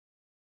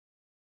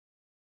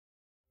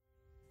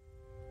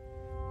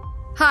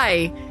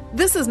Hi,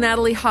 this is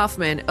Natalie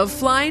Hoffman of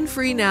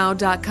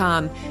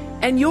FlyingFreeNow.com,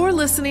 and you're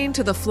listening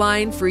to the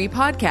Flying Free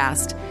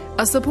Podcast,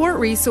 a support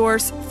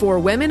resource for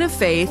women of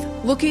faith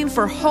looking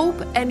for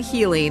hope and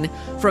healing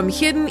from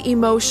hidden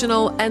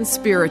emotional and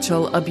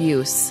spiritual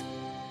abuse.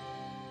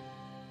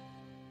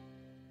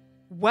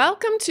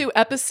 Welcome to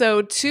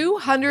episode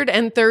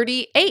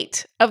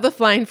 238 of the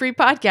Flying Free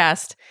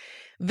Podcast.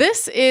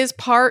 This is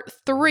part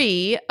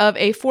 3 of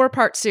a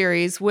 4-part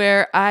series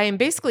where I am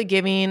basically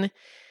giving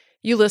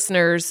you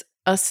listeners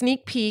a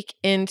sneak peek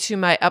into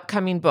my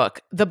upcoming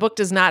book. The book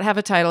does not have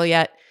a title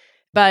yet,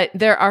 but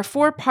there are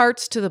 4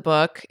 parts to the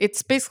book.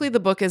 It's basically the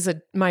book is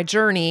my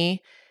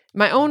journey,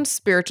 my own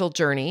spiritual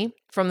journey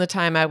from the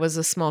time I was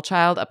a small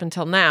child up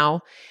until now.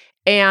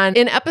 And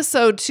in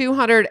episode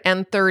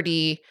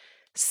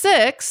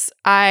 236,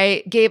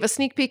 I gave a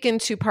sneak peek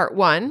into part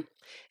 1.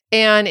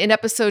 And in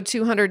episode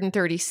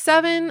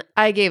 237,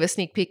 I gave a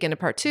sneak peek into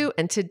part 2.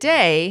 And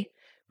today,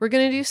 we're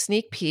going to do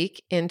sneak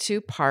peek into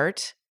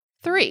part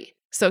 3.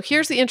 So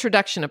here's the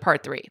introduction of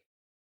part 3.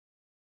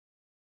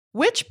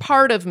 Which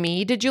part of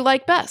me did you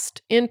like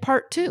best in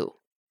part 2?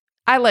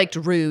 I liked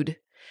Rude.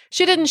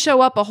 She didn't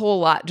show up a whole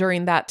lot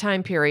during that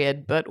time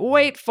period, but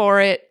wait for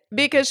it,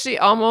 because she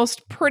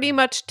almost pretty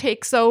much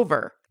takes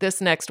over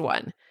this next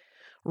one.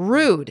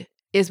 Rude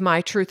is my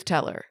truth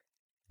teller.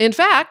 In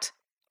fact,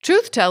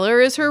 Truth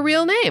Teller is her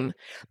real name,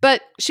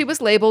 but she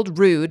was labeled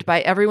Rude by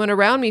everyone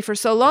around me for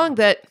so long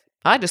that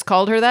I just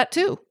called her that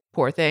too,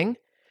 poor thing.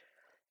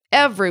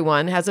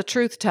 Everyone has a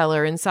truth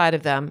teller inside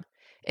of them,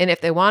 and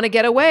if they want to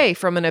get away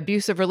from an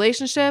abusive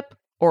relationship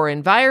or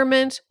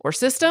environment or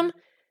system,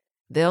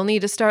 they'll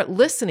need to start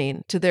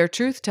listening to their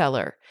truth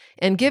teller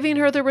and giving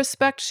her the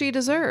respect she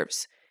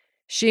deserves.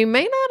 She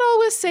may not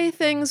always say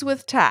things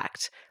with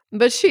tact,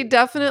 but she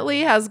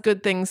definitely has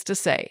good things to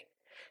say.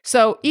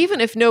 So even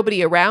if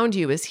nobody around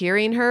you is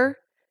hearing her,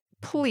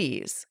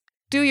 please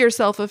do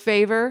yourself a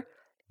favor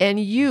and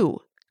you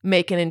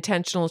make an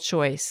intentional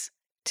choice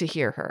to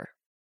hear her.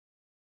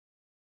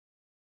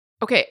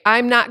 Okay,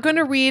 I'm not going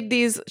to read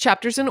these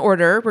chapters in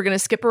order. We're going to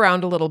skip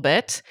around a little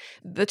bit.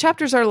 The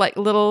chapters are like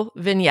little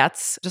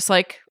vignettes, just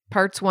like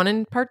parts 1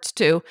 and parts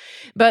 2.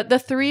 But the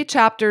 3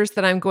 chapters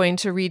that I'm going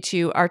to read to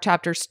you are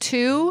chapters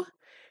 2,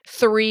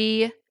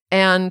 3,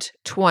 and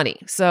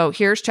 20. So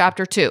here's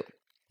chapter 2,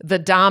 The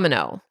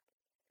Domino.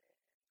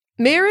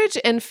 Marriage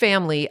and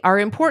family are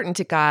important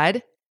to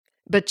God,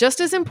 but just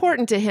as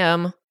important to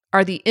Him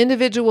are the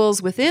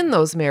individuals within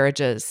those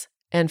marriages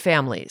and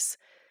families.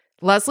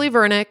 Leslie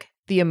Vernick,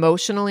 The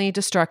Emotionally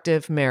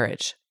Destructive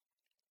Marriage.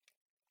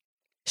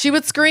 She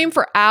would scream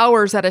for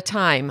hours at a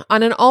time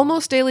on an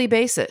almost daily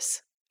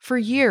basis for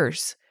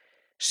years.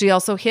 She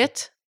also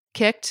hit,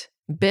 kicked,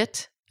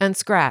 bit, and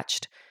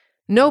scratched.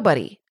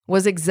 Nobody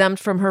was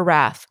exempt from her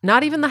wrath,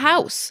 not even the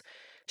house.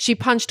 She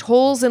punched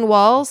holes in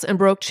walls and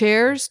broke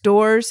chairs,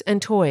 doors,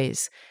 and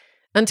toys.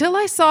 Until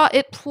I saw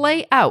it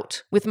play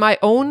out with my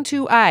own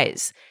 2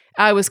 eyes,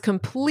 I was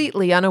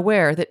completely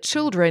unaware that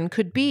children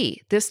could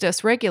be this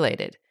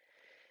dysregulated.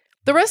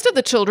 The rest of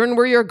the children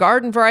were your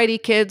garden variety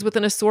kids with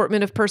an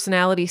assortment of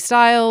personality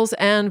styles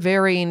and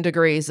varying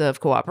degrees of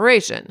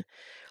cooperation.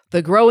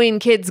 The growing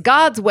kids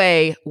God's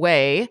way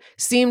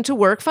seemed to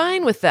work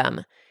fine with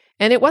them.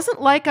 And it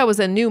wasn't like I was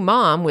a new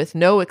mom with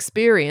no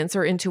experience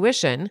or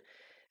intuition.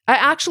 I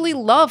actually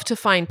love to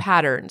find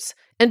patterns,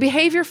 and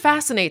behavior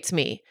fascinates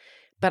me,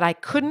 but I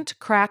couldn't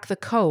crack the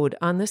code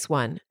on this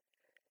one.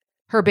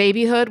 Her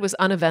babyhood was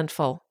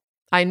uneventful.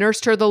 I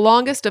nursed her the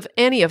longest of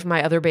any of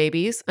my other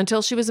babies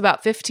until she was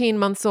about 15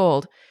 months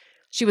old.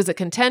 She was a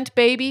content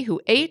baby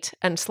who ate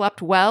and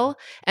slept well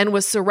and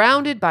was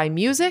surrounded by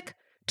music,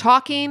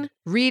 talking,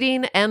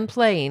 reading, and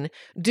playing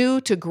due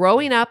to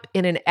growing up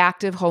in an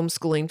active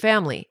homeschooling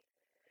family.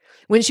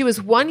 When she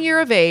was 1 year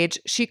of age,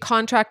 she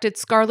contracted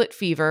scarlet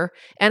fever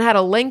and had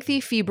a lengthy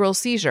febrile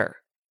seizure.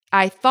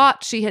 I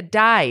thought she had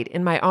died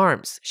in my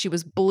arms. She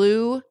was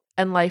blue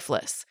and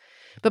lifeless.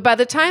 But by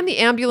the time the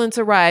ambulance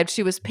arrived,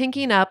 she was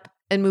pinking up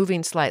and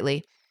moving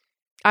slightly.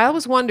 I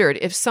always wondered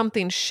if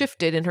something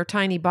shifted in her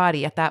tiny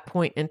body at that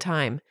point in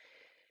time.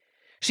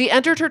 She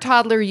entered her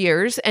toddler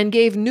years and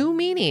gave new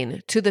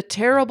meaning to the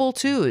terrible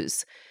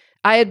twos.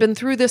 I had been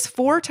through this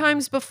 4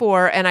 times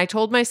before, and I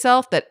told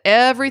myself that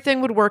everything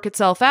would work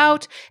itself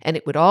out and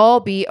it would all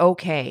be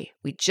okay.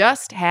 We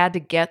just had to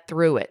get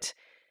through it.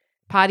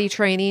 Potty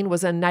training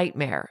was a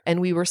nightmare, and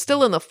we were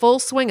still in the full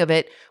swing of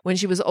it when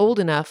she was old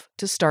enough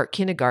to start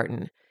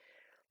kindergarten.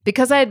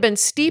 Because I had been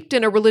steeped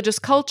in a religious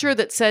culture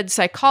that said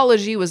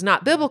psychology was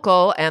not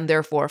biblical and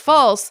therefore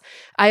false,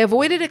 I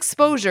avoided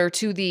exposure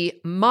to the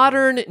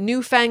modern,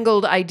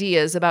 newfangled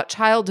ideas about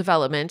child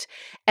development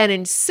and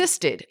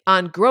insisted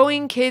on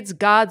growing kids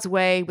God's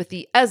way with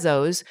the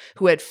Ezzos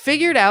who had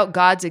figured out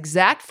God's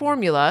exact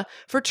formula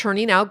for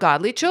turning out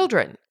godly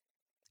children.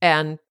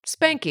 And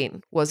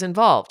spanking was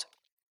involved.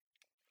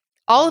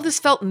 All of this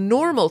felt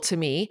normal to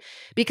me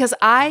because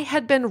I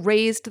had been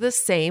raised the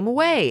same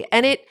way,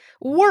 and it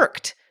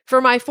worked for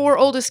my 4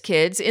 oldest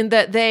kids in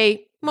that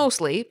they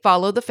mostly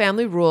followed the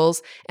family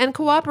rules and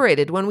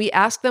cooperated when we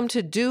asked them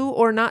to do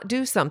or not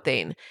do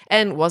something.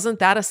 And wasn't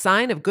that a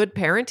sign of good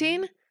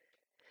parenting?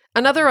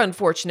 Another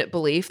unfortunate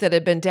belief that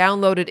had been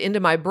downloaded into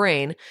my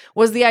brain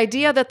was the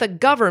idea that the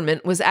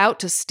government was out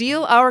to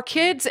steal our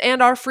kids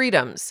and our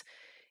freedoms.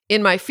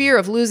 In my fear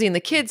of losing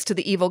the kids to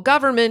the evil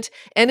government,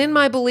 and in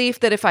my belief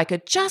that if I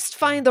could just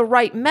find the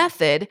right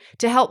method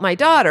to help my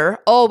daughter,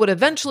 all would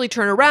eventually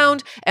turn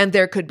around and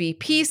there could be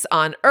peace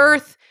on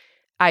earth,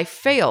 I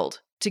failed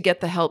to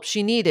get the help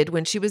she needed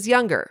when she was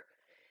younger.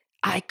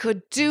 I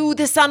could do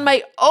this on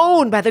my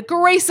own by the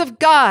grace of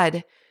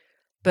God.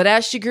 But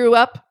as she grew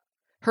up,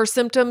 her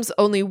symptoms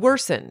only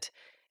worsened.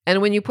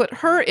 And when you put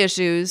her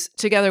issues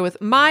together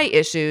with my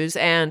issues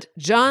and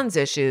John's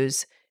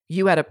issues,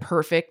 you had a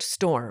perfect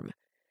storm.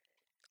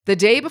 The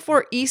day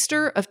before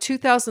Easter of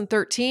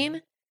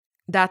 2013,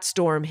 that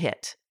storm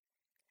hit.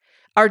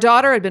 Our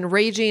daughter had been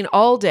raging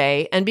all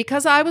day, and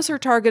because I was her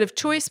target of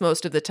choice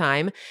most of the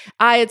time,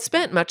 I had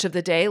spent much of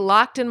the day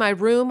locked in my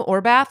room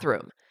or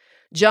bathroom.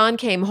 John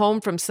came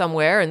home from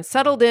somewhere and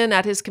settled in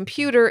at his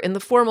computer in the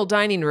formal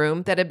dining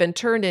room that had been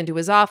turned into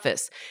his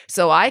office.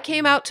 So I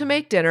came out to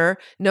make dinner,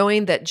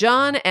 knowing that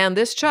John and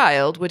this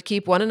child would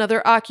keep one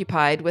another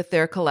occupied with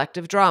their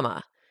collective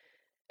drama.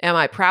 Am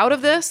I proud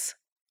of this?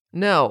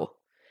 No.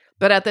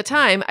 But at the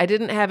time, I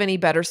didn't have any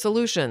better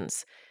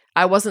solutions.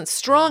 I wasn't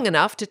strong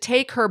enough to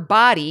take her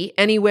body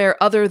anywhere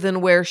other than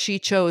where she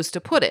chose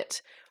to put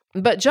it.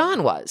 But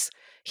John was.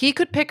 He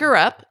could pick her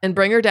up and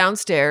bring her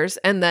downstairs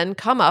and then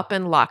come up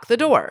and lock the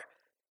door.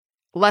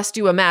 Lest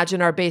you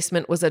imagine our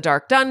basement was a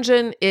dark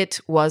dungeon,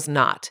 it was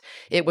not.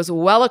 It was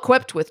well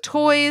equipped with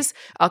toys,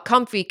 a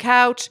comfy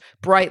couch,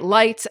 bright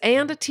lights,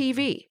 and a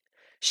TV.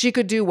 She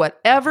could do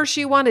whatever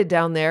she wanted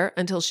down there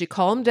until she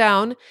calmed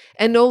down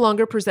and no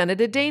longer presented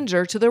a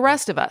danger to the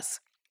rest of us.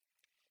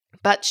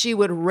 But she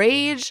would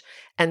rage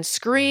and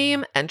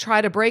scream and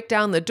try to break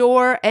down the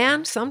door,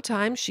 and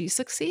sometimes she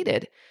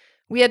succeeded.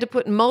 We had to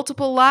put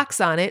multiple locks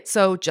on it,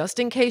 so just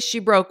in case she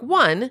broke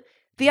one,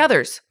 the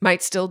others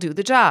might still do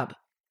the job.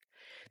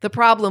 The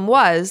problem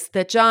was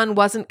that John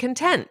wasn't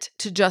content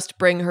to just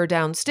bring her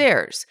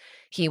downstairs.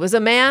 He was a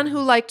man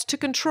who liked to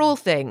control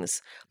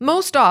things,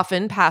 most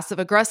often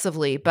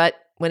passive-aggressively, but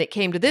when it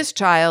came to this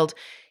child,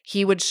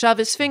 he would shove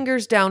his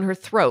fingers down her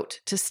throat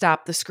to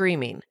stop the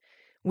screaming.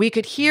 We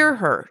could hear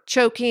her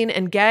choking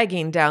and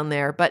gagging down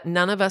there, but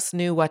none of us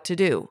knew what to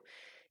do.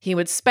 He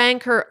would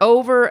spank her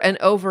over and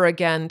over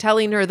again,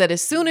 telling her that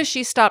as soon as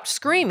she stopped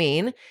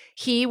screaming,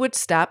 he would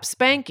stop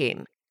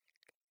spanking.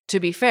 To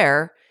be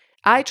fair,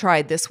 I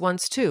tried this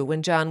once too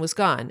when John was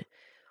gone.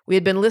 We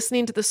had been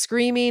listening to the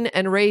screaming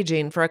and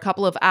raging for a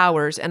couple of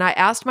hours, and I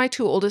asked my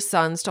two oldest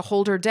sons to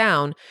hold her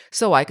down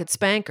so I could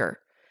spank her.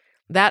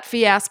 That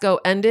fiasco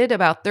ended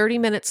about 30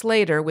 minutes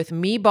later with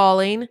me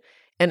bawling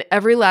and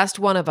every last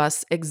one of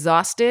us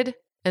exhausted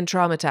and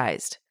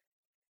traumatized.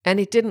 And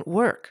it didn't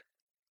work.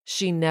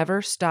 She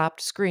never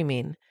stopped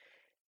screaming.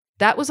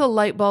 That was a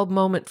light bulb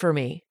moment for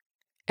me,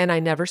 and I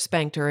never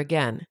spanked her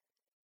again.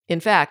 In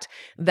fact,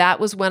 that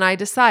was when I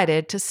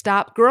decided to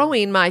stop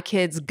growing my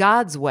kids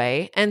God's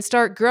way and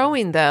start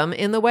growing them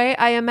in the way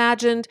I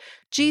imagined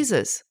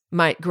Jesus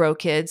might grow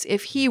kids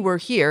if he were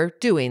here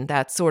doing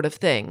that sort of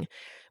thing,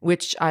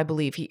 which I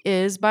believe he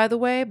is, by the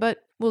way, but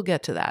we'll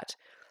get to that.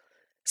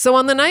 So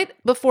on the night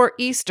before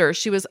Easter,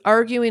 she was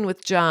arguing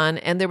with John,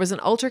 and there was an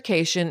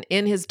altercation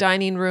in his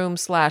dining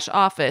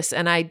room/office,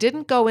 and I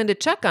didn't go in to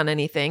check on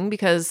anything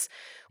because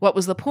what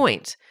was the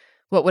point?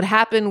 What would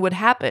happen would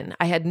happen.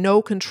 I had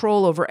no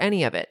control over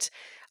any of it.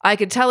 I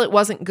could tell it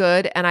wasn't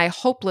good, and I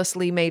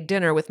hopelessly made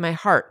dinner with my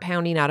heart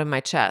pounding out of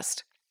my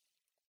chest.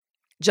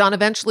 John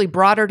eventually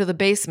brought her to the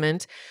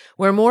basement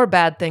where more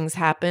bad things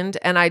happened,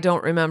 and I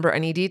don't remember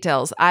any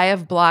details. I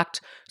have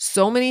blocked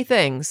so many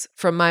things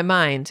from my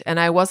mind, and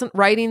I wasn't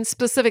writing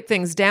specific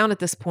things down at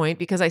this point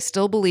because I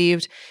still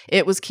believed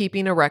it was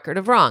keeping a record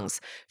of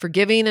wrongs.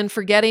 Forgiving and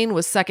forgetting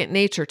was second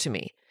nature to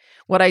me.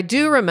 What I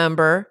do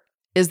remember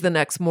is the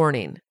next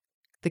morning.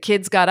 The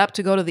kids got up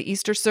to go to the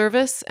Easter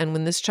service, and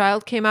when this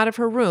child came out of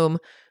her room,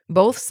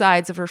 both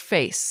sides of her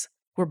face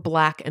were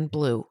black and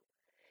blue.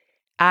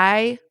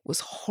 I was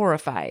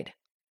horrified,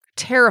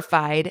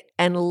 terrified,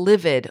 and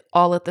livid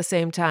all at the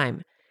same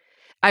time.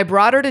 I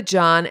brought her to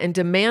John and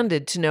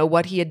demanded to know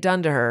what he had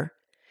done to her.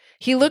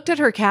 He looked at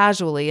her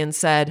casually and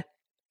said,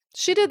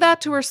 "She did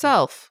that to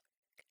herself."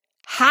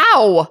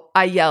 "How?"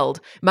 I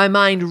yelled, my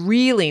mind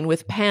reeling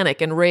with panic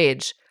and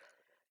rage.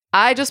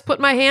 "I just put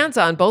my hands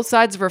on both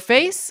sides of her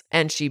face,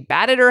 and she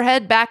batted her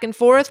head back and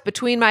forth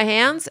between my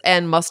hands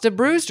and must have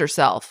bruised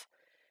herself."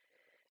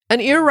 An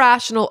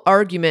irrational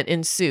argument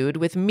ensued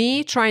with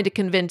me trying to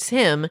convince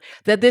him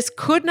that this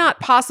could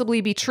not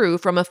possibly be true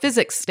from a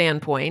physics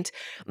standpoint,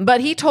 but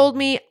he told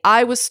me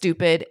I was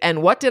stupid,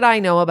 and what did I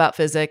know about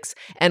physics,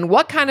 and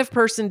what kind of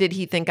person did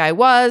he think I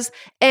was,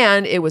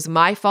 and it was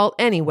my fault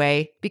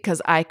anyway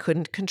because I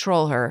couldn't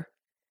control her.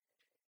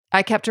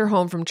 I kept her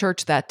home from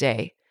church that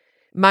day.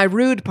 My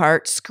rude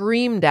part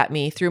screamed at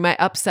me through my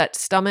upset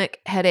stomach,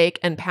 headache,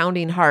 and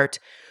pounding heart.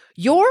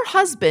 Your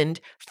husband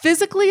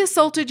physically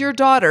assaulted your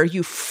daughter,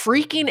 you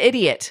freaking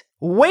idiot.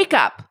 Wake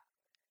up.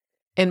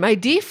 And my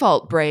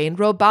default brain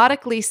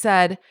robotically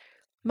said,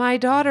 my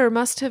daughter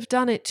must have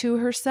done it to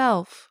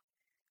herself.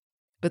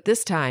 But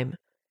this time,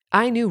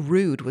 I knew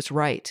rude was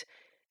right.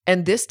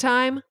 And this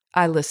time,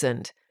 I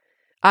listened.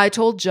 I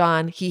told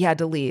John he had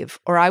to leave,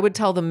 or I would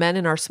tell the men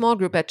in our small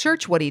group at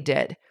church what he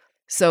did.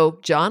 So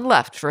John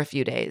left for a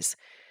few days.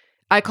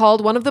 I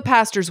called one of the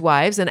pastor's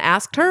wives and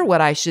asked her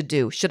what I should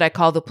do. Should I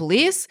call the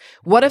police?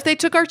 What if they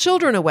took our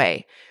children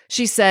away?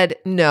 She said,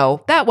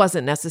 no, that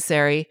wasn't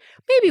necessary.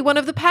 Maybe one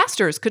of the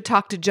pastors could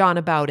talk to John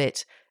about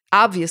it.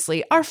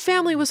 Obviously, our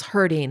family was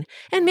hurting,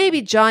 and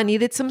maybe John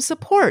needed some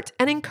support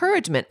and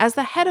encouragement as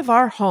the head of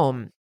our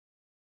home.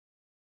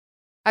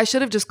 I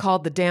should have just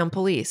called the damn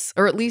police,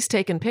 or at least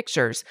taken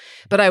pictures,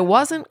 but I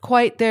wasn't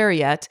quite there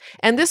yet,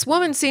 and this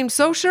woman seemed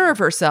so sure of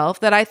herself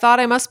that I thought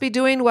I must be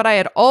doing what I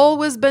had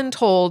always been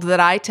told that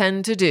I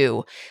tend to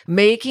do,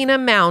 making a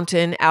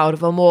mountain out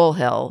of a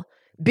molehill.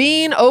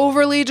 Being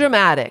overly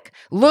dramatic,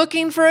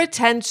 looking for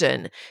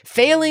attention,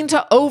 failing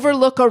to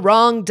overlook a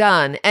wrong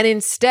done, and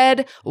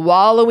instead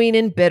wallowing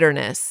in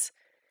bitterness.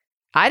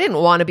 I didn't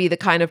want to be the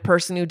kind of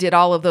person who did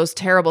all of those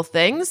terrible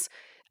things.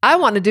 I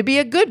wanted to be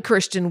a good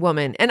Christian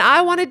woman, and I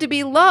wanted to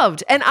be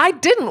loved, and I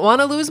didn't want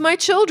to lose my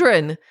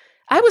children.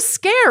 I was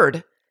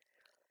scared.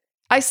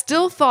 I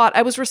still thought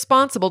I was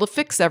responsible to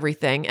fix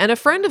everything, and a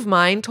friend of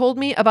mine told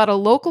me about a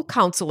local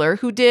counselor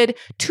who did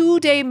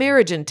 2-day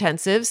marriage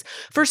intensives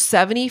for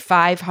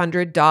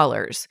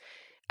 $7,500.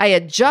 I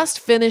had just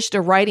finished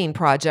a writing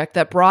project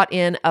that brought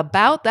in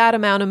about that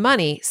amount of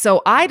money,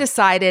 so I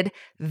decided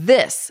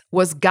this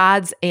was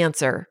God's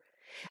answer.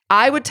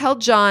 I would tell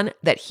John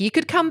that he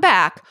could come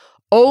back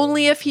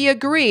only if he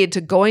agreed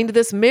to going to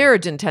this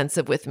marriage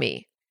intensive with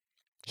me.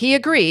 He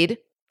agreed,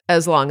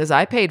 as long as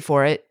I paid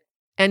for it,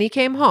 and he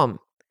came home.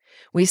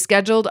 We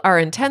scheduled our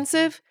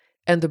intensive,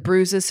 and the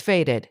bruises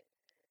faded.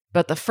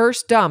 But the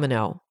first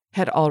domino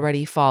had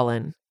already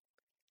fallen.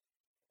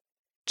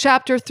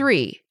 Chapter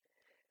 3.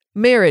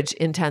 Marriage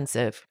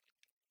Intensive.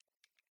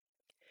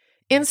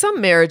 In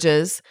some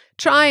marriages,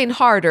 trying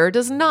harder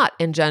does not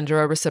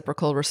engender a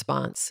reciprocal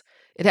response.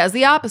 It has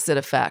the opposite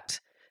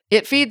effect.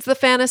 It feeds the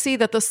fantasy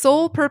that the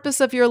sole purpose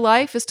of your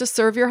life is to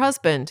serve your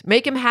husband,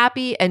 make him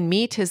happy, and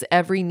meet his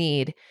every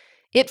need.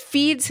 It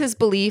feeds his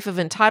belief of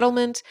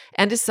entitlement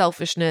and his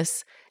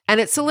selfishness,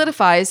 and it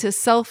solidifies his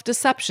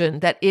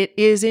self-deception that it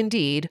is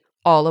indeed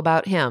all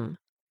about him.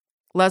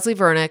 Leslie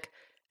Vernick,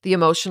 The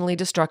Emotionally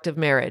Destructive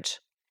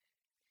Marriage.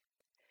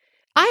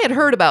 I had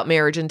heard about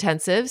marriage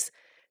intensives.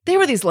 They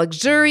were these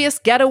luxurious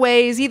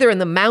getaways, either in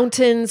the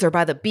mountains or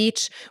by the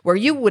beach, where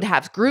you would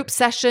have group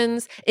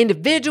sessions,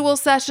 individual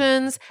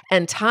sessions,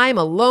 and time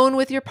alone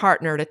with your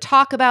partner to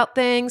talk about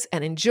things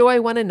and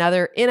enjoy one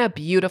another in a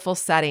beautiful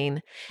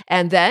setting.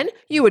 And then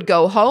you would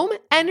go home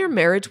and your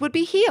marriage would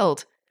be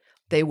healed.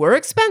 They were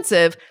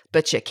expensive,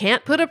 but you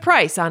can't put a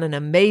price on an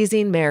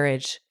amazing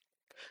marriage.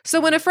 So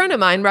when a friend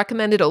of mine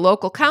recommended a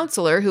local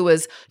counselor who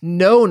was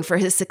known for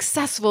his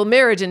successful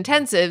marriage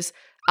intensives,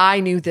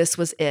 I knew this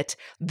was it.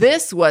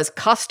 This was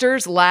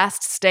Custer's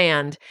last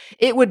stand.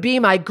 It would be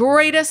my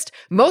greatest,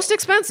 most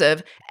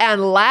expensive,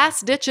 and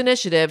last-ditch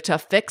initiative to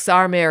fix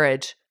our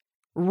marriage.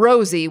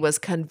 Rosie was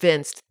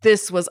convinced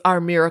this was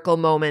our miracle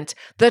moment,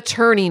 the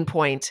turning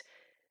point.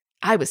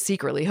 I was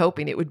secretly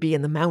hoping it would be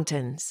in the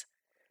mountains.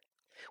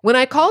 When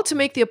I called to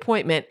make the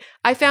appointment,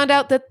 I found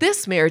out that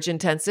this marriage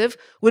intensive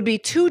would be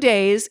 2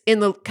 days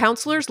in the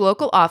counselor's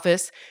local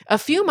office, a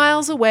few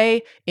miles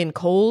away in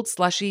cold,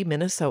 slushy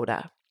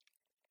Minnesota.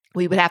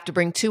 We would have to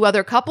bring 2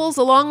 other couples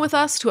along with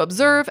us to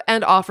observe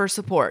and offer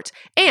support.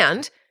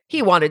 And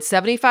he wanted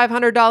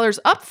 $7,500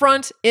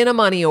 upfront in a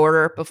money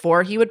order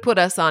before he would put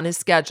us on his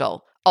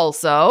schedule.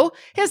 Also,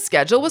 his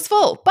schedule was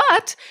full,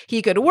 but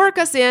he could work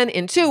us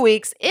in 2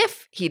 weeks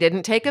if he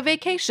didn't take a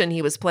vacation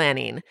he was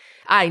planning.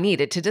 I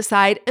needed to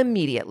decide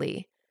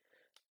immediately.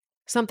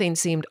 Something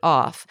seemed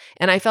off,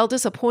 and I felt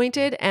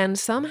disappointed and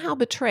somehow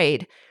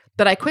betrayed.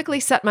 But I quickly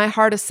set my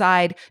heart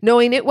aside,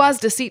 knowing it was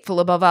deceitful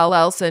above all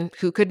else, and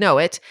who could know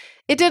it?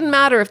 It didn't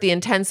matter if the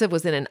intensive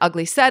was in an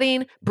ugly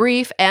setting,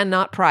 brief, and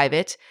not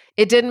private.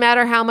 It didn't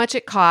matter how much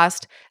it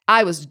cost.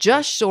 I was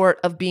just short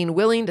of being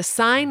willing to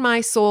sign my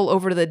soul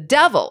over to the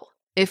devil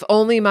if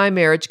only my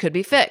marriage could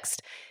be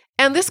fixed.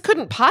 And this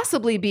couldn't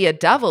possibly be a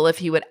devil if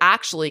he would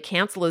actually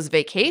cancel his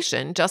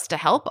vacation just to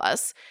help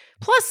us.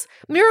 Plus,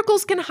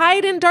 miracles can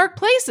hide in dark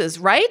places,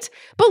 right?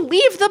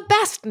 Believe the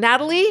best,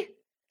 Natalie.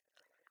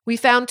 We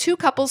found 2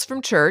 couples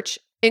from church,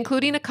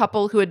 including a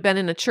couple who had been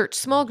in a church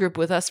small group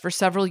with us for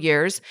several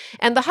years,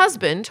 and the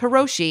husband,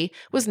 Hiroshi,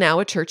 was now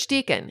a church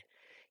deacon.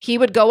 He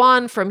would go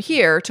on from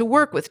here to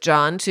work with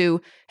John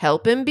to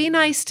help him be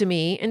nice to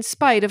me in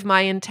spite of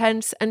my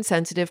intense and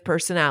sensitive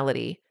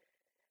personality.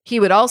 He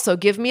would also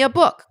give me a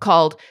book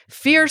called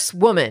Fierce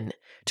Woman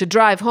to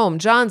drive home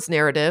John's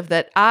narrative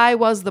that I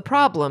was the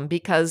problem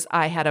because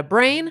I had a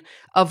brain,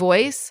 a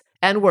voice,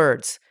 and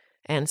words,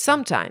 and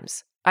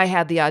sometimes I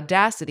had the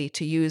audacity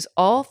to use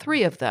all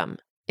 3 of them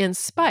in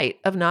spite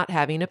of not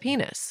having a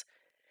penis.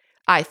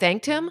 I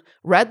thanked him,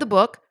 read the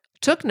book,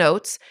 took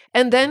notes,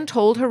 and then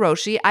told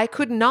Hiroshi I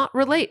could not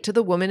relate to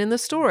the woman in the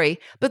story,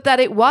 but that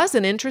it was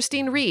an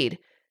interesting read.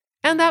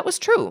 And that was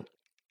true.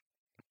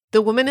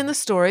 The woman in the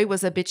story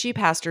was a bitchy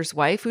pastor's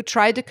wife who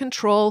tried to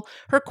control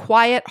her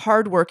quiet,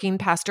 hardworking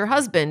pastor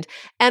husband,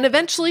 and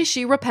eventually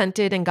she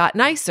repented and got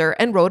nicer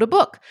and wrote a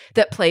book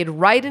that played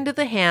right into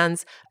the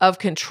hands of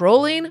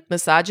controlling,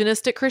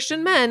 misogynistic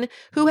Christian men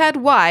who had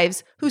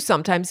wives who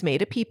sometimes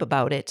made a peep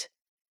about it.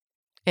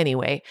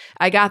 Anyway,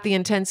 I got the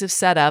intensive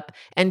set up,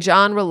 and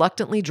John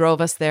reluctantly drove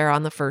us there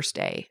on the first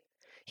day.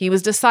 He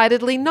was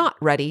decidedly not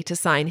ready to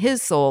sign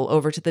his soul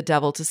over to the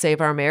devil to save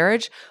our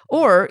marriage,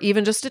 or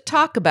even just to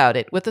talk about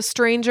it with a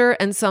stranger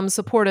and some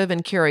supportive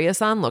and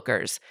curious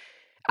onlookers.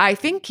 I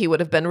think he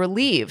would have been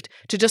relieved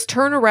to just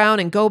turn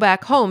around and go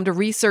back home to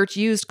research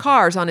used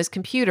cars on his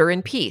computer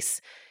in peace.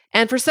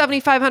 And for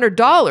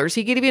 $7,500,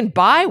 he could even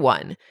buy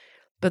one.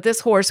 But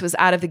this horse was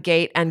out of the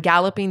gate and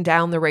galloping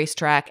down the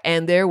racetrack,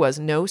 and there was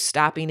no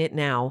stopping it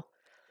now.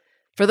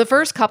 For the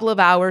first couple of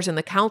hours in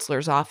the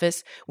counselor's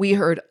office, we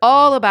heard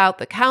all about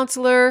the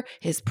counselor,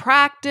 his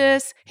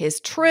practice,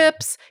 his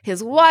trips,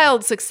 his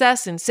wild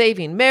success in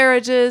saving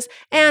marriages,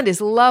 and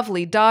his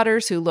lovely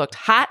daughters who looked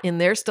hot in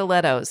their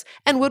stilettos.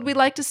 And would we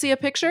like to see a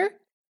picture?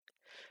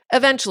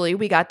 Eventually,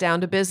 we got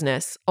down to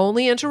business,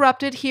 only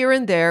interrupted here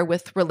and there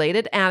with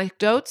related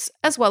anecdotes,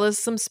 as well as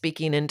some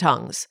speaking in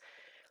tongues.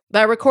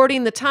 By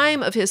recording the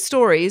time of his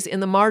stories in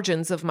the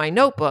margins of my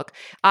notebook,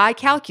 I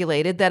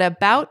calculated that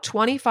about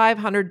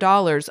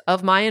 $2,500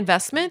 of my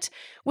investment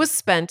was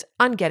spent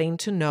on getting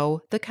to know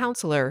the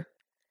counselor.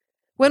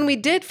 When we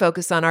did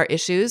focus on our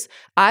issues,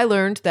 I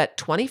learned that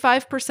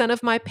 25%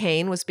 of my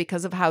pain was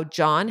because of how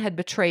John had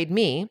betrayed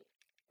me,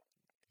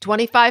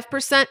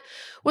 25%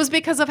 was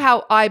because of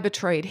how I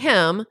betrayed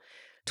him,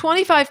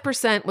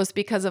 25% was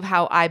because of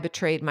how I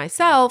betrayed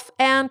myself,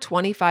 and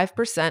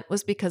 25%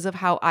 was because of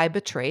how I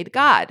betrayed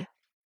God.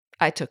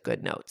 I took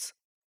good notes.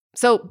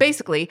 So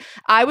basically,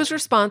 I was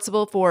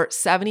responsible for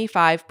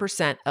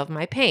 75% of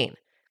my pain.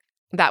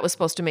 That was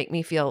supposed to make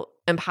me feel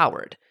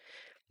empowered.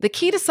 The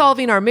key to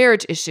solving our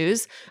marriage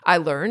issues, I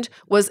learned,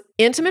 was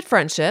intimate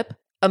friendship,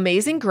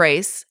 amazing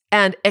grace,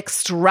 and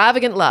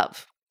extravagant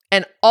love.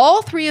 And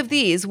all three of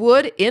these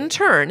would, in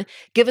turn,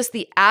 give us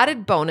the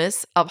added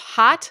bonus of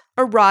hot,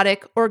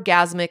 erotic,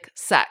 orgasmic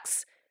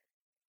sex.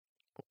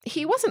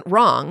 He wasn't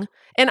wrong,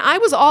 and I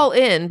was all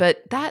in,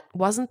 but that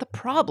wasn't the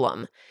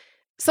problem.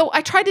 So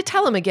I tried to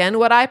tell him again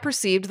what I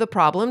perceived the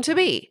problem to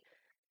be.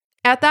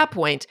 At that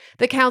point,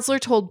 the counselor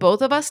told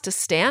both of us to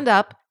stand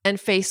up and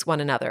face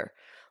one another.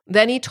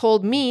 Then he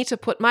told me to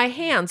put my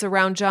hands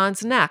around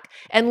John's neck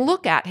and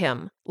look at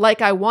him like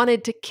I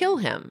wanted to kill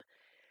him.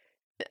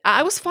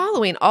 I was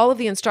following all of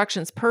the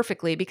instructions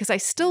perfectly because I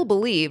still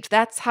believed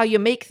that's how you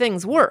make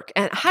things work,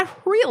 and I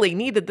really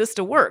needed this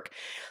to work.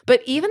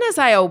 But even as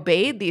I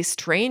obeyed these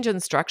strange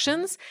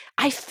instructions,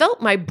 I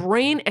felt my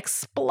brain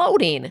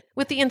exploding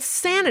with the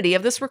insanity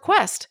of this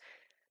request.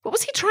 What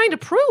was he trying to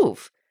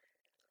prove?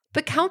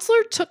 The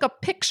counselor took a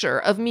picture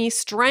of me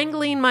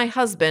strangling my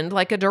husband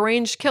like a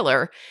deranged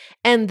killer,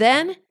 and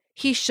then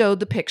he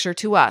showed the picture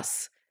to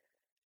us.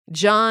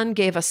 John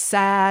gave a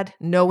sad,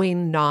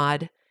 knowing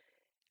nod.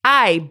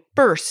 I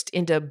burst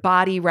into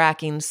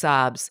body-racking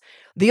sobs.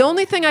 The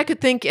only thing I could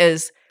think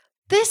is,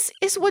 this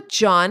is what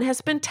John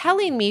has been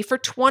telling me for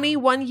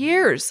 21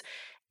 years.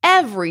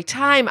 Every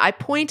time I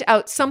point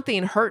out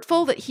something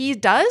hurtful that he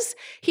does,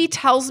 he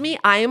tells me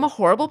I am a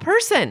horrible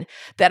person,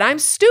 that I'm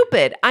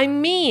stupid,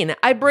 I'm mean,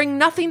 I bring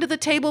nothing to the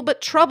table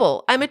but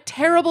trouble, I'm a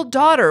terrible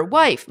daughter,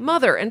 wife,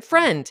 mother, and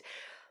friend.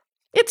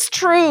 It's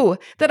true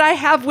that I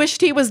have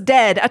wished he was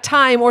dead a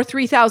time or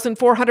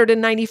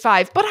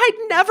 3,495, but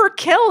I'd never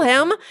kill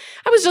him.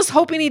 I was just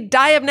hoping he'd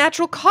die of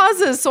natural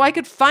causes so I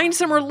could find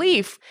some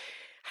relief.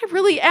 I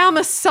really am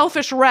a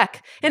selfish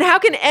wreck, and how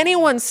can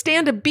anyone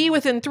stand to be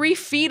within 3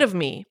 feet of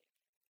me?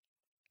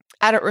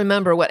 I don't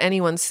remember what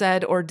anyone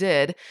said or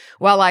did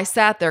while I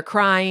sat there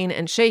crying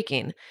and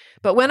shaking,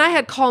 but when I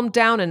had calmed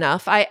down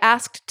enough, I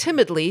asked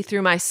timidly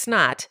through my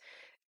snot,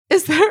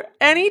 is there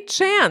any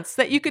chance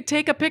that you could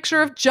take a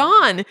picture of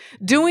John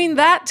doing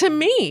that to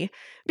me?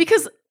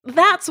 Because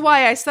that's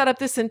why I set up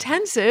this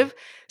intensive,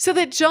 so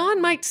that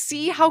John might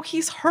see how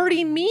he's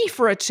hurting me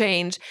for a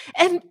change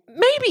and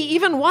maybe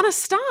even want to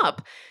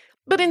stop.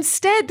 But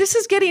instead, this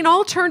is getting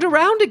all turned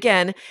around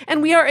again,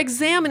 and we are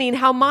examining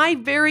how my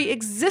very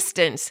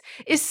existence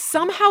is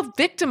somehow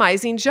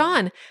victimizing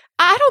John.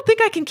 I don't think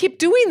I can keep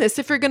doing this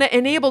if you're going to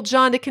enable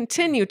John to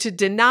continue to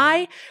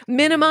deny,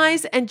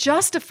 minimize, and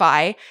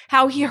justify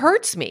how he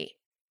hurts me.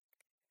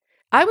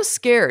 I was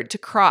scared to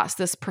cross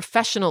this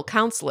professional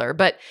counselor,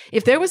 but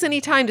if there was any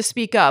time to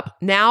speak up,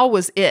 now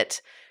was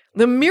it.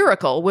 The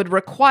miracle would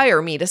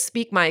require me to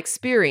speak my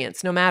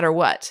experience no matter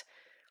what.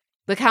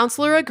 The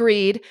counselor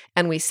agreed,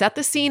 and we set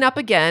the scene up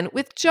again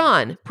with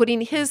John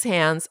putting his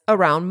hands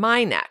around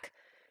my neck.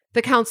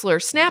 The counselor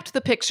snapped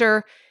the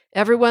picture.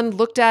 Everyone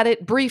looked at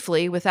it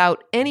briefly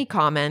without any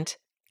comment,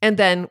 and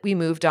then we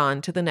moved on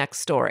to the next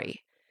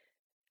story.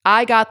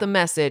 I got the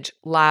message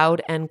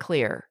loud and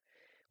clear.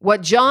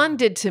 What John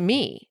did to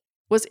me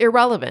was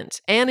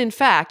irrelevant and, in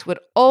fact, would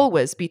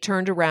always be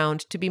turned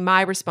around to be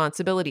my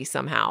responsibility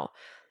somehow.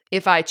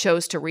 If I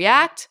chose to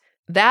react,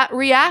 that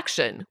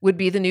reaction would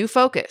be the new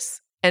focus,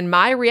 and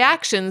my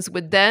reactions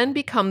would then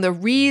become the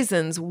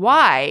reasons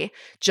why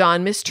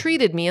John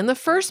mistreated me in the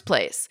first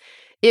place.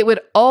 It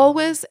would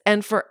always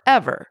and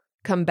forever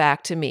come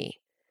back to me.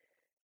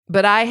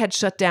 But I had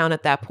shut down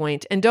at that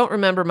point and don't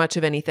remember much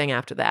of anything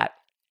after that.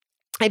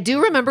 I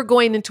do remember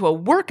going into a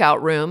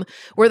workout room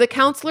where the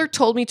counselor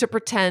told me to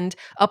pretend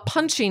a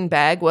punching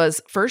bag was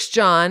first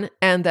John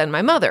and then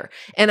my mother,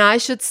 and I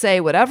should say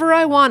whatever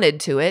I wanted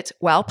to it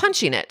while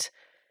punching it.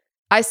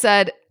 I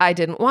said I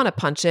didn't want to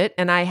punch it,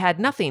 and I had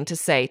nothing to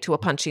say to a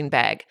punching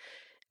bag.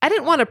 I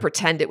didn't want to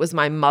pretend it was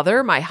my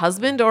mother, my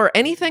husband, or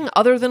anything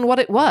other than what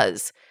it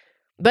was.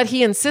 But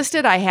he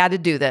insisted I had to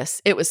do this.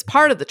 It was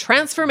part of the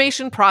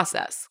transformation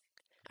process.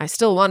 I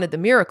still wanted the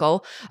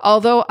miracle,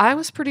 although I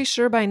was pretty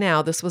sure by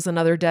now this was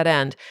another dead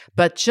end.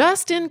 But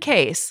just in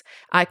case,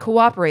 I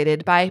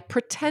cooperated by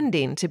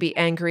pretending to be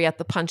angry at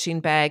the punching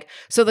bag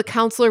so the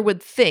counselor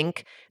would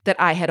think that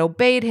I had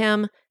obeyed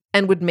him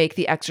and would make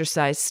the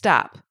exercise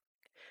stop.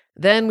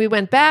 Then we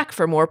went back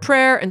for more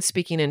prayer and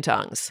speaking in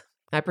tongues.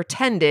 I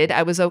pretended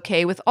I was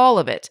okay with all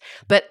of it,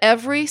 but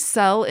every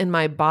cell in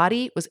my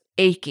body was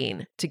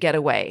aching to get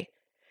away.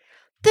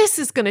 This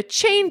is going to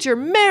change your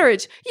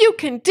marriage. You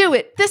can do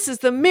it. This is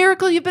the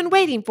miracle you've been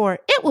waiting for.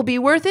 It will be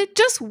worth it.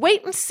 Just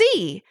wait and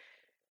see.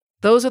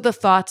 Those are the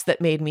thoughts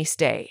that made me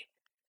stay.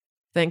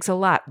 Thanks a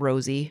lot,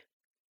 Rosie.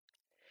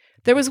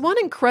 There was one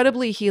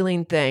incredibly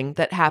healing thing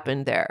that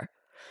happened there.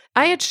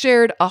 I had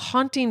shared a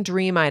haunting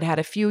dream I'd had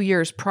a few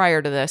years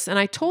prior to this, and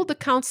I told the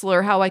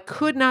counselor how I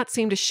could not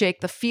seem to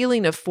shake the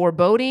feeling of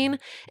foreboding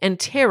and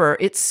terror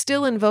it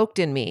still invoked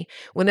in me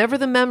whenever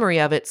the memory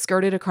of it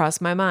skirted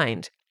across my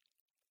mind.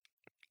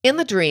 In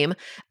the dream,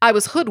 I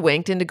was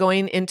hoodwinked into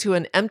going into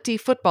an empty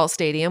football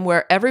stadium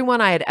where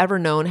everyone I had ever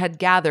known had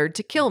gathered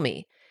to kill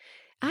me.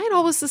 I had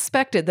always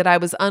suspected that I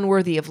was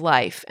unworthy of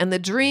life, and the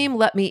dream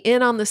let me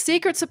in on the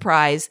secret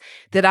surprise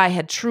that I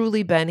had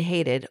truly been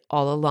hated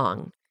all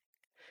along.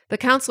 The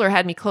counselor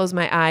had me close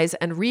my eyes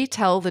and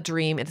retell the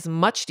dream in as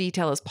much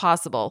detail as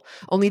possible,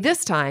 only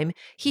this time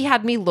he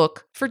had me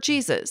look for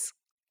Jesus.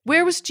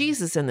 Where was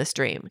Jesus in this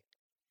dream?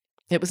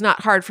 It was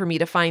not hard for me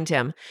to find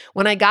him.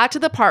 When I got to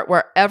the part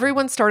where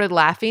everyone started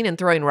laughing and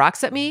throwing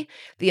rocks at me,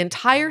 the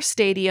entire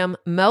stadium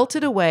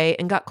melted away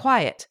and got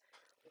quiet.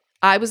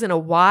 I was in a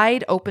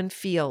wide open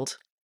field,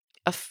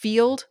 a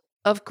field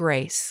of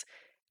grace,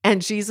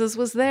 and Jesus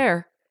was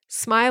there,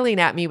 smiling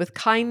at me with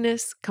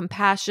kindness,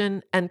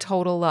 compassion, and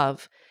total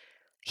love.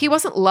 He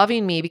wasn't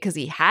loving me because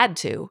he had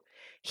to.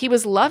 He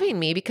was loving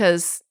me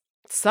because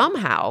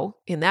somehow,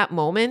 in that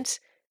moment,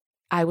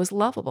 I was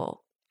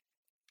lovable.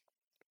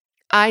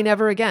 I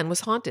never again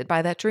was haunted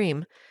by that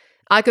dream.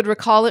 I could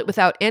recall it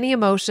without any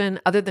emotion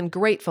other than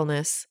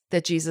gratefulness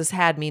that Jesus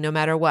had me no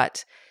matter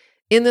what.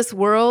 In this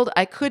world,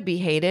 I could be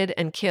hated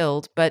and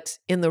killed, but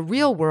in the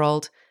real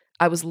world,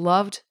 I was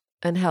loved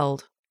and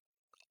held.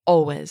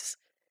 Always.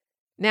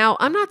 Now,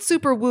 I'm not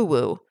super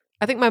woo-woo.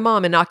 I think my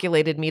mom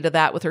inoculated me to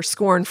that with her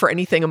scorn for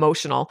anything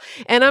emotional,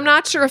 and I'm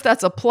not sure if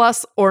that's a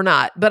plus or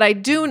not, but I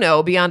do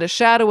know beyond a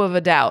shadow of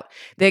a doubt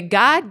that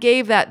God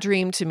gave that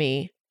dream to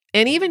me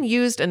and even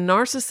used a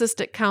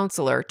narcissistic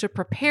counselor to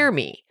prepare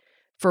me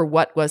for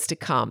what was to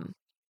come.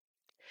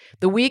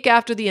 The week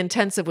after the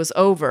intensive was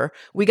over,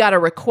 we got a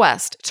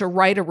request to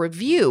write a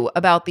review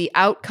about the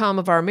outcome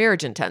of our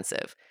marriage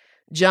intensive.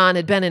 John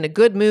had been in a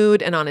good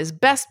mood and on his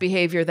best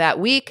behavior that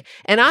week,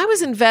 and I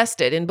was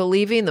invested in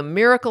believing the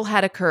miracle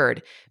had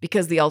occurred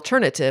because the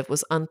alternative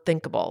was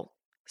unthinkable.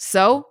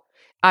 So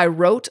I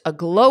wrote a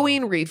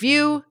glowing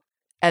review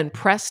and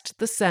pressed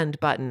the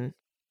send button.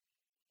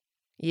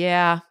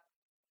 Yeah,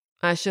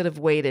 I should have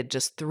waited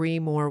just 3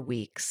 more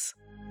weeks.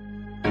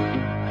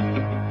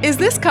 Is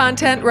this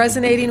content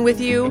resonating with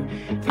you?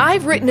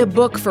 I've written a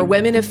book for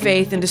women of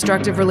faith in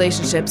destructive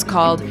relationships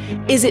called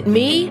Is It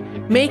Me?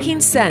 Making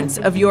Sense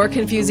of Your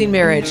Confusing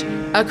Marriage,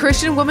 a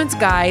Christian woman's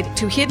guide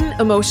to hidden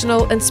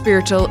emotional and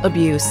spiritual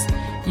abuse.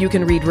 You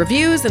can read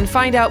reviews and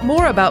find out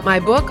more about my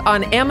book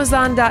on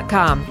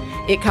Amazon.com.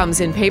 It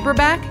comes in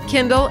paperback,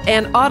 Kindle,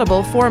 and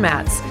Audible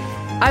formats.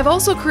 I've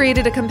also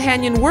created a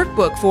companion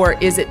workbook for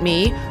Is It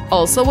Me,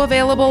 also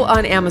available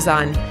on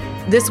Amazon.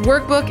 This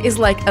workbook is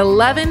like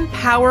 11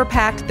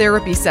 power-packed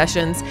therapy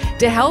sessions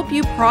to help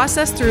you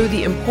process through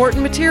the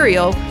important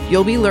material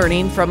you'll be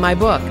learning from my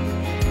book.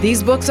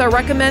 These books are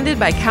recommended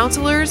by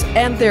counselors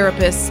and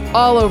therapists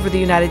all over the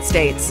United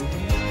States.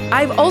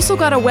 I've also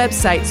got a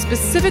website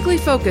specifically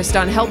focused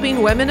on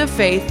helping women of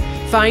faith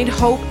find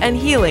hope and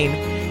healing.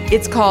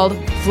 It's called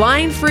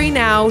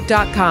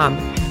flyingfreenow.com.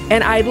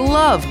 And I'd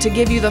love to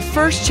give you the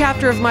first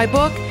chapter of my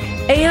book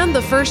and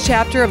the first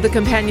chapter of the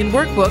companion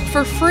workbook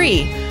for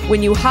free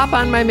when you hop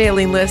on my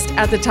mailing list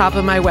at the top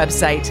of my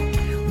website.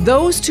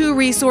 Those 2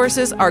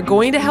 resources are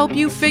going to help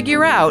you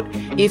figure out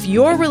if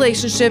your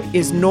relationship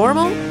is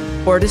normal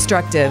or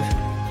destructive.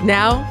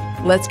 Now,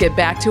 let's get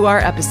back to our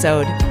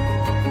episode.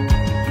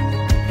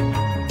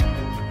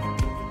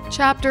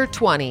 Chapter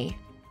 20.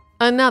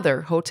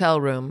 Another Hotel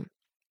Room.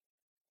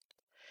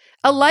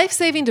 A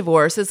life-saving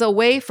divorce is a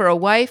way for a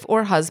wife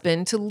or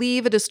husband to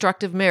leave a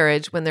destructive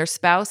marriage when their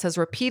spouse has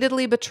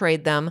repeatedly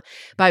betrayed them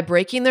by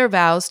breaking their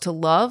vows to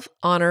love,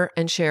 honor,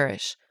 and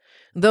cherish.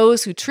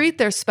 Those who treat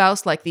their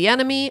spouse like the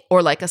enemy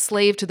or like a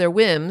slave to their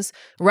whims,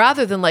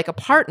 rather than like a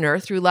partner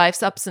through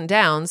life's ups and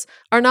downs,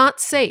 are not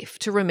safe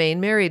to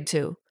remain married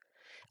to.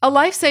 A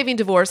life-saving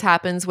divorce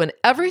happens when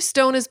every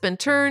stone has been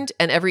turned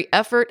and every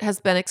effort has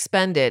been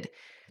expended.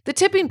 The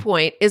tipping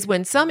point is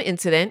when some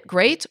incident,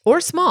 great or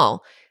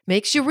small,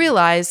 makes you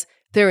realize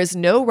there is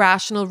no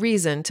rational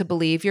reason to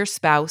believe your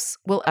spouse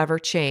will ever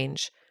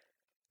change.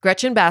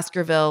 Gretchen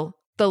Baskerville,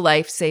 The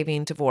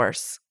Life-Saving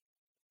Divorce.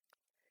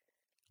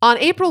 On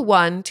April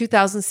 1,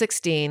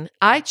 2016,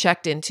 I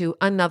checked into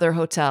another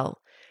hotel.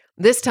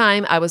 This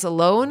time I was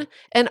alone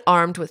and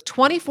armed with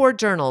 24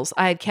 journals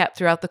I had kept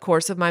throughout the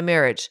course of my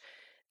marriage.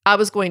 I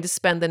was going to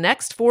spend the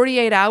next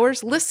 48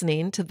 hours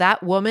listening to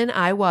that woman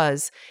I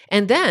was,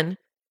 and then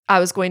I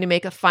was going to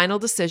make a final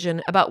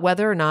decision about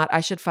whether or not I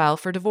should file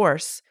for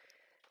divorce.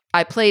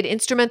 I played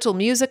instrumental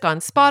music on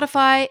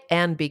Spotify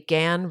and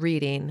began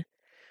reading.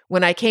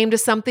 When I came to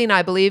something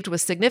I believed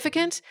was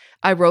significant,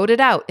 I wrote it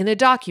out in a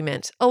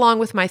document along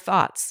with my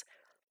thoughts.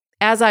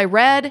 As I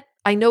read,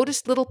 I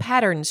noticed little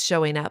patterns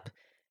showing up,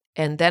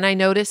 and then I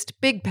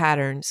noticed big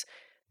patterns,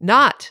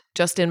 not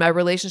just in my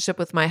relationship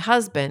with my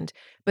husband,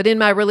 but in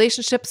my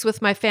relationships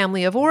with my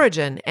family of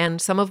origin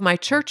and some of my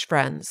church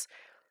friends.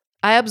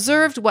 I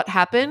observed what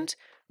happened,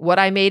 what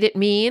I made it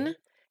mean,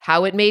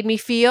 how it made me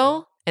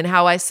feel, and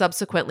how I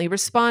subsequently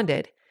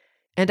responded.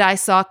 And I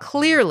saw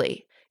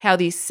clearly how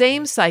these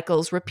same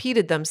cycles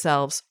repeated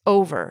themselves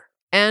over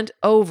and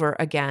over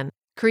again,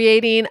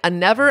 creating a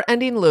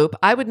never-ending loop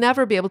I would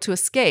never be able to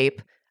escape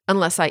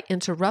unless I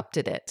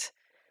interrupted it.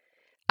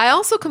 I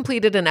also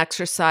completed an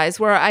exercise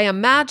where I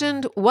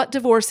imagined what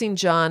divorcing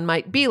John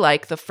might be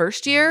like the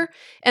first year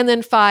and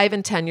then 5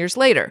 and 10 years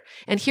later.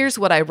 And here's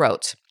what I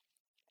wrote.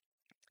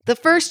 The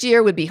first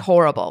year would be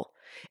horrible.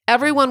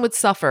 Everyone would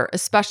suffer,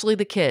 especially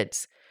the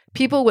kids.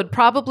 People would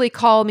probably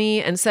call me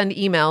and send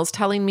emails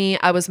telling me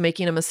I was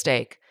making a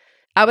mistake.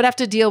 I would have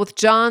to deal with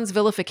John's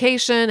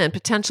vilification and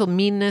potential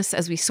meanness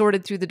as we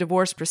sorted through the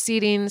divorce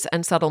proceedings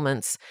and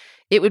settlements.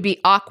 It would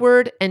be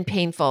awkward and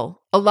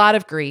painful, a lot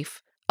of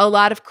grief, a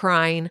lot of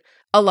crying,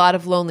 a lot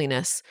of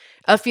loneliness,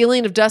 a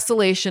feeling of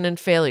desolation and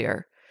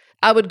failure.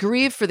 I would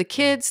grieve for the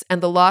kids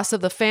and the loss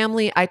of the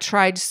family I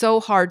tried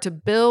so hard to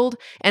build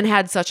and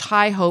had such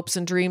high hopes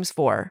and dreams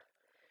for.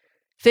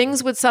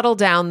 Things would settle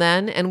down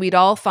then, and we'd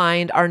all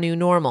find our new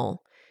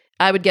normal.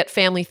 I would get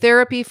family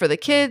therapy for the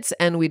kids,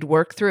 and we'd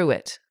work through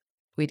it.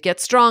 We'd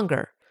get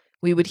stronger.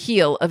 We would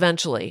heal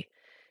eventually.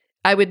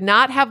 I would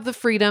not have the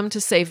freedom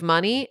to save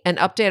money and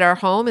update our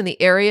home in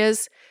the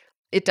areas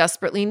it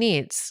desperately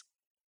needs.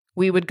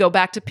 We would go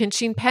back to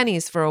pinching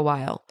pennies for a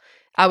while.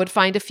 I would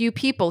find a few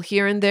people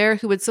here and there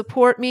who would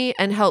support me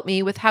and help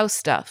me with house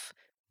stuff.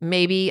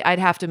 Maybe I'd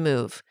have to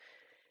move.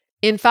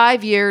 In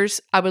 5 years,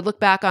 I would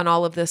look back on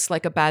all of this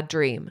like a bad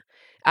dream.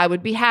 I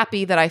would be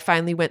happy that I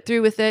finally went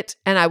through with it,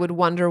 and I would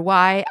wonder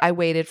why I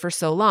waited for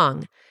so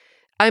long.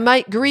 I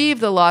might grieve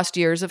the lost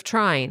years of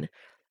trying.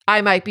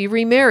 I might be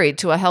remarried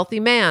to a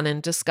healthy man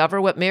and discover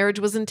what marriage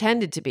was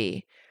intended to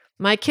be.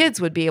 My kids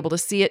would be able to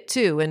see it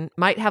too and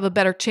might have a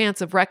better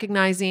chance of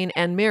recognizing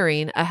and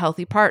marrying a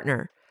healthy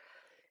partner.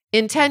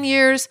 In 10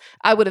 years,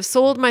 I would have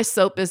sold my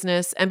soap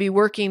business and be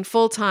working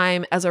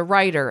full-time as a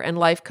writer and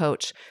life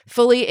coach,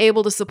 fully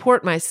able to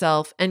support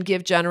myself and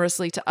give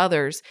generously to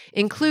others,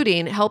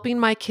 including helping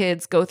my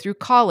kids go through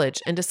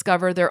college and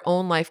discover their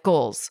own life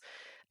goals.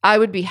 I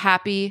would be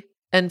happy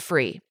and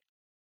free.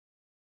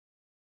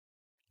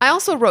 I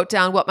also wrote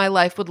down what my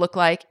life would look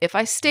like if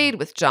I stayed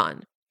with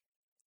John.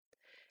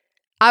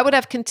 I would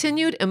have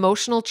continued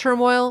emotional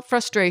turmoil,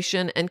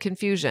 frustration, and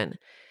confusion.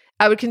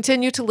 I would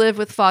continue to live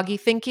with foggy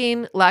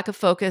thinking, lack of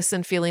focus,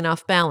 and feeling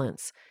off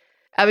balance.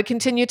 I would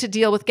continue to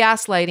deal with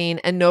gaslighting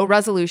and no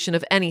resolution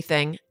of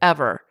anything,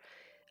 ever.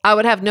 I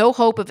would have no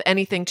hope of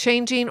anything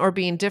changing or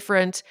being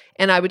different,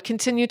 and I would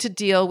continue to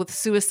deal with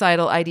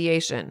suicidal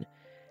ideation.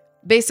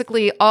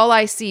 Basically, all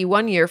I see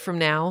 1 year from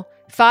now,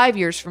 5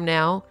 years from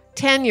now,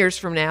 10 years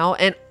from now,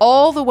 and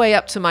all the way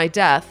up to my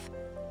death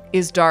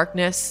is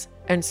darkness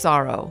and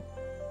sorrow.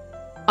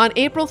 On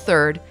April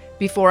 3rd,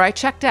 before I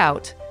checked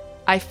out,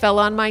 I fell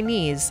on my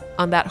knees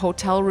on that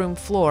hotel room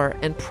floor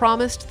and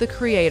promised the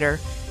Creator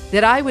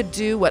that I would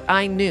do what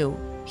I knew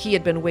He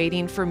had been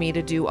waiting for me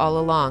to do all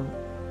along.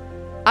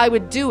 I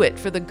would do it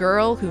for the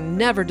girl who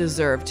never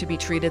deserved to be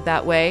treated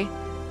that way,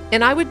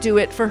 and I would do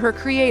it for her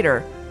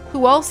Creator,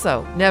 who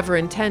also never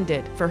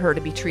intended for her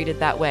to be treated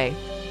that way.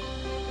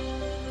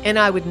 And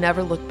I would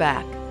never look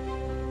back.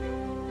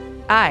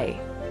 I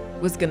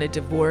was going to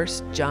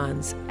divorce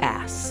John's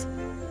ass.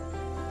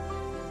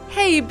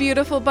 Hey,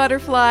 beautiful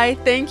butterfly.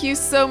 Thank you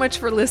so much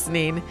for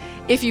listening.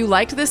 If you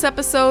liked this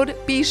episode,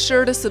 be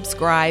sure to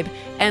subscribe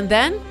and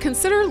then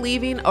consider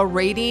leaving a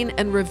rating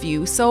and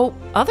review so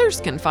others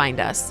can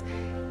find us.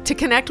 To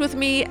connect with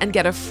me and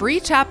get a free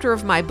chapter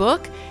of my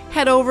book,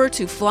 head over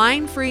to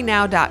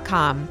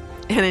flyingfreenow.com.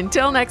 And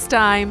until next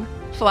time,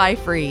 fly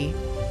free.